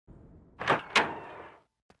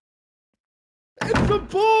a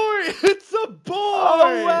boy! It's a boy!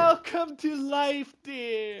 Oh, welcome to life,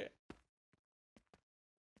 dear.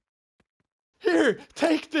 Here,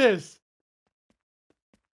 take this.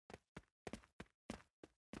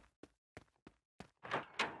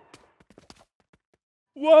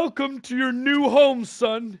 Welcome to your new home,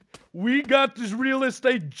 son. We got this real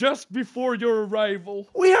estate just before your arrival.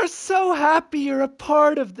 We are so happy you're a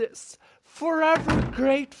part of this. Forever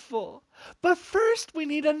grateful. But first, we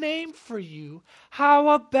need a name for you. How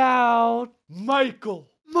about Michael.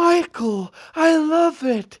 Michael? I love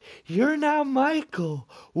it. You're now Michael.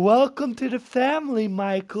 Welcome to the family,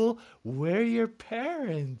 Michael. We're your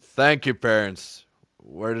parents. Thank you, parents.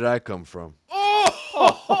 Where did I come from?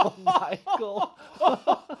 Oh, Michael.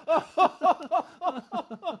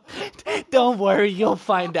 Don't worry, you'll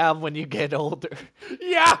find out when you get older.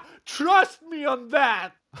 Yeah, trust me on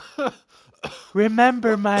that.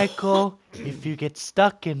 Remember, Michael, if you get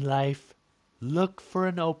stuck in life, look for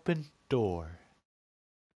an open door.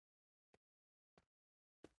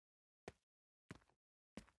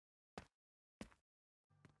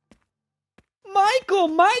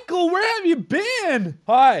 Michael, where have you been?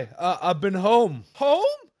 Hi, I've been home. Home?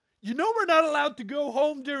 You know we're not allowed to go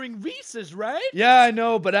home during recess, right? Yeah, I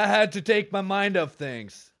know, but I had to take my mind off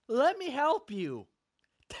things. Let me help you.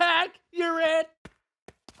 Tag, you're it.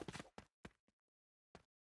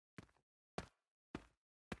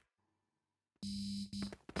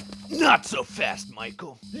 Not so fast,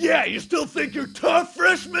 Michael. Yeah, you still think you're tough,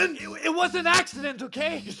 freshman? It was an accident,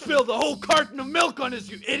 okay? You spilled the whole carton of milk on us,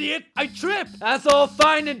 you idiot. I tripped. That's all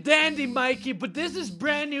fine and dandy, Mikey, but this is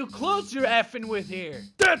brand new clothes you're effing with here.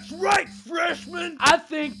 That's right, freshman. I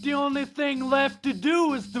think the only thing left to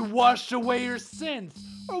do is to wash away your sins.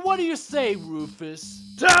 Or what do you say,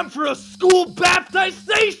 Rufus? Time for a school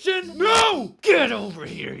baptization! No! Get over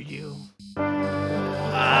here, you.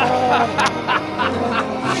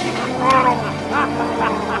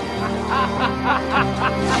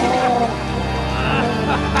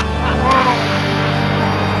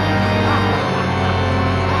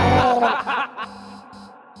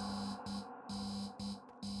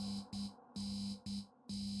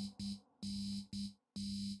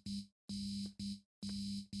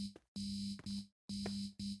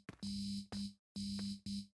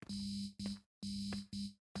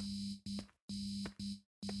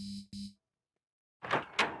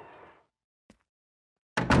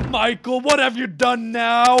 Michael, what have you done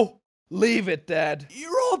now? Leave it, Dad.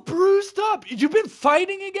 You're all bruised up. You've been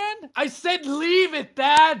fighting again? I said leave it,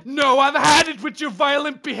 Dad. No, I've had it with your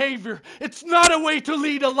violent behavior. It's not a way to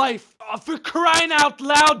lead a life. For crying out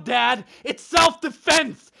loud, Dad. It's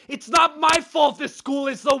self-defense. It's not my fault this school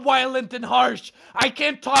is so violent and harsh. I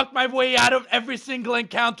can't talk my way out of every single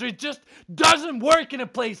encounter. It just doesn't work in a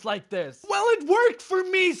place like this. Well, it worked for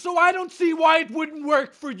me, so I don't see why it wouldn't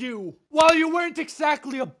work for you. Well, you weren't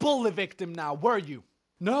exactly a bully victim now, were you?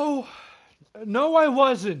 No, I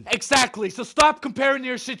wasn't. Exactly, so stop comparing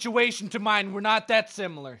your situation to mine. We're not that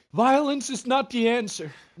similar. Violence is not the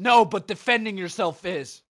answer. No, but defending yourself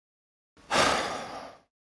is.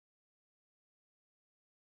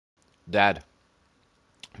 Dad,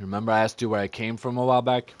 remember I asked you where I came from a while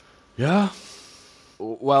back? Yeah?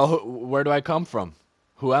 Well, where do I come from?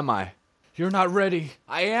 Who am I? You're not ready.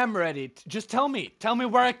 I am ready. Just tell me. Tell me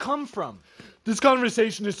where I come from. This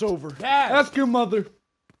conversation is over. Dad! Ask your mother.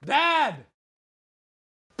 Dad!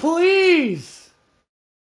 Please!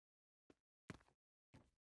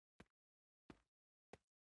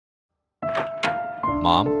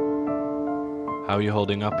 Mom? How are you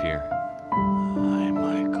holding up here? Hi,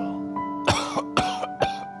 Michael.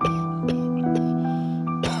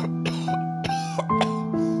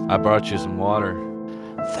 I brought you some water.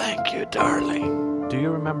 Thank you, darling. Do you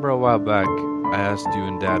remember a while back I asked you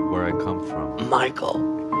and Dad where I come from? Michael,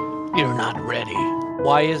 you're not ready.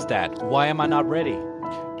 Why is that? Why am I not ready?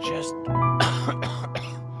 Just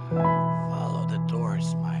follow the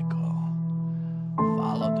doors, Michael.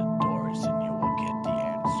 Follow the doors and you will get the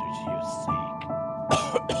answers you seek.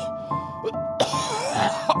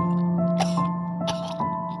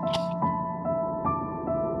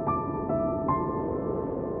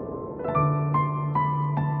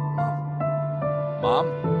 Mom?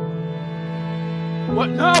 What?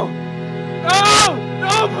 No! No!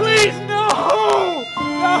 No, please! No!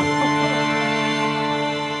 No!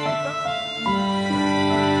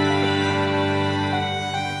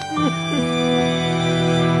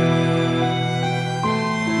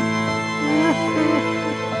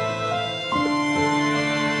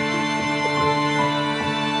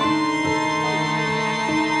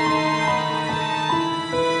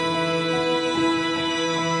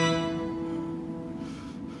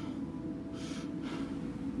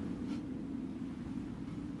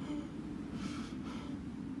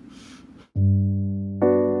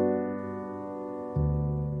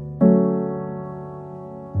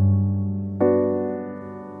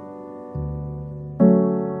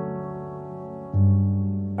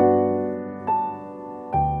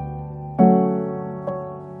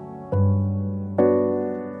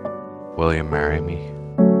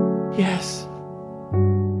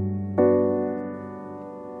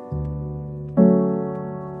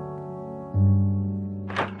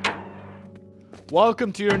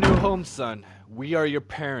 Welcome to your new home, son. We are your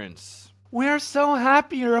parents. We're so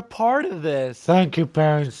happy you're a part of this. Thank you,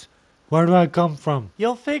 parents. Where do I come from?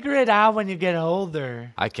 You'll figure it out when you get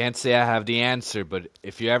older. I can't say I have the answer, but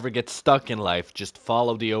if you ever get stuck in life, just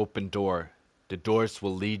follow the open door. The doors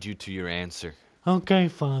will lead you to your answer. Okay,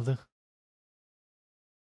 Father.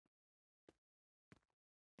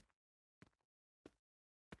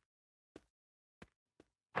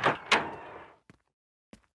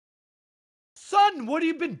 Son, what have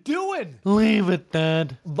you been doing? Leave it,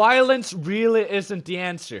 Dad. Violence really isn't the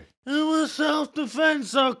answer. It was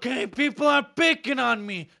self-defense, okay? People are picking on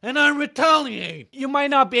me, and I retaliate. You might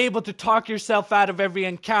not be able to talk yourself out of every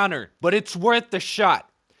encounter, but it's worth the shot.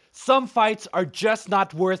 Some fights are just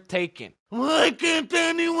not worth taking. Why can't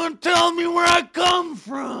anyone tell me where I come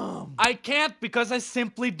from? I can't because I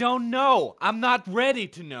simply don't know. I'm not ready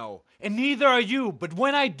to know. And neither are you, but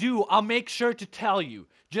when I do, I'll make sure to tell you.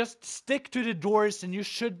 Just stick to the doors and you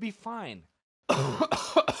should be fine.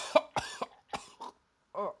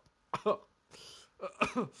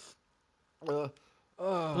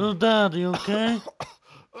 Oh, Dad, you okay?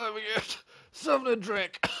 Let me get something to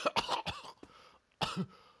drink.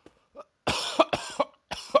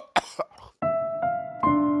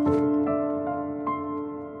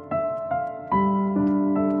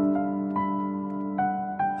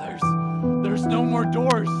 There's no more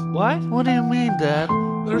doors. What? What do you mean, Dad?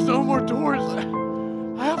 There's no more doors.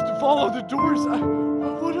 I have to follow the doors.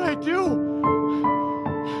 What do I do?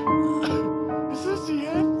 Is this the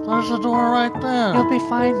end? There's a door right there. You'll be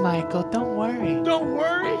fine, Michael. Don't worry. Don't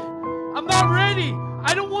worry? I'm not ready.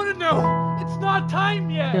 I don't want to know. It's not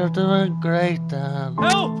time yet. You're doing great, Dad.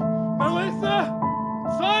 Help! Melissa!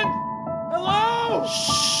 Son! Hello!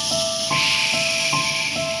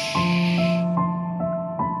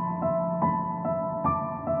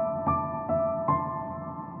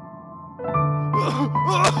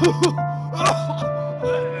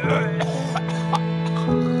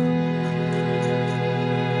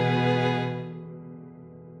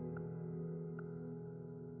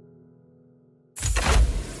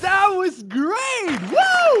 That was great!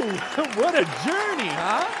 Woo! What a journey,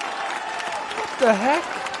 huh? What the heck?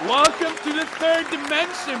 Welcome to the third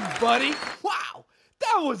dimension, buddy. Wow!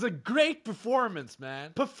 That was a great performance,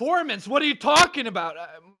 man. Performance? What are you talking about?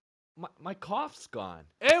 My cough's gone.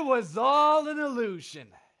 It was all an illusion.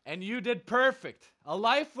 And you did perfect. A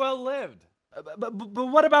life well lived. But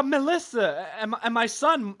what about Melissa and my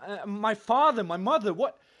son, my father, my mother?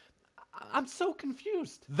 What? I'm so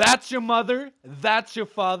confused. That's your mother. That's your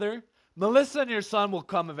father. Melissa and your son will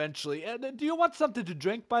come eventually. Do you want something to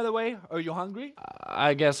drink, by the way? Are you hungry?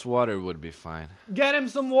 I guess water would be fine. Get him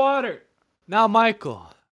some water. Now,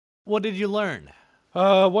 Michael, what did you learn?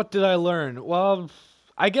 What did I learn? Well,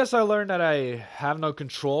 I guess I learned that I have no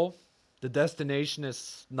control. The destination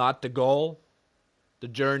is not the goal. The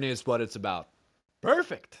journey is what it's about.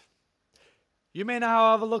 Perfect. You may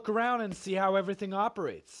now have a look around and see how everything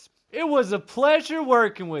operates. It was a pleasure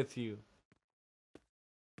working with you.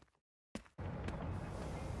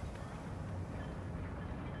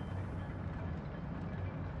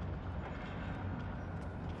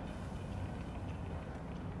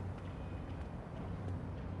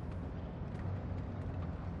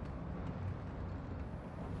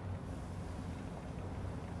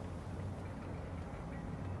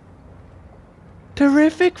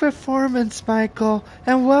 Terrific performance, Michael,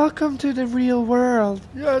 and welcome to the real world.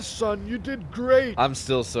 Yes, son, you did great. I'm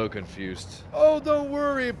still so confused. Oh, don't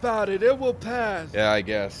worry about it. It will pass. Yeah, I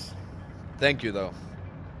guess. Thank you, though.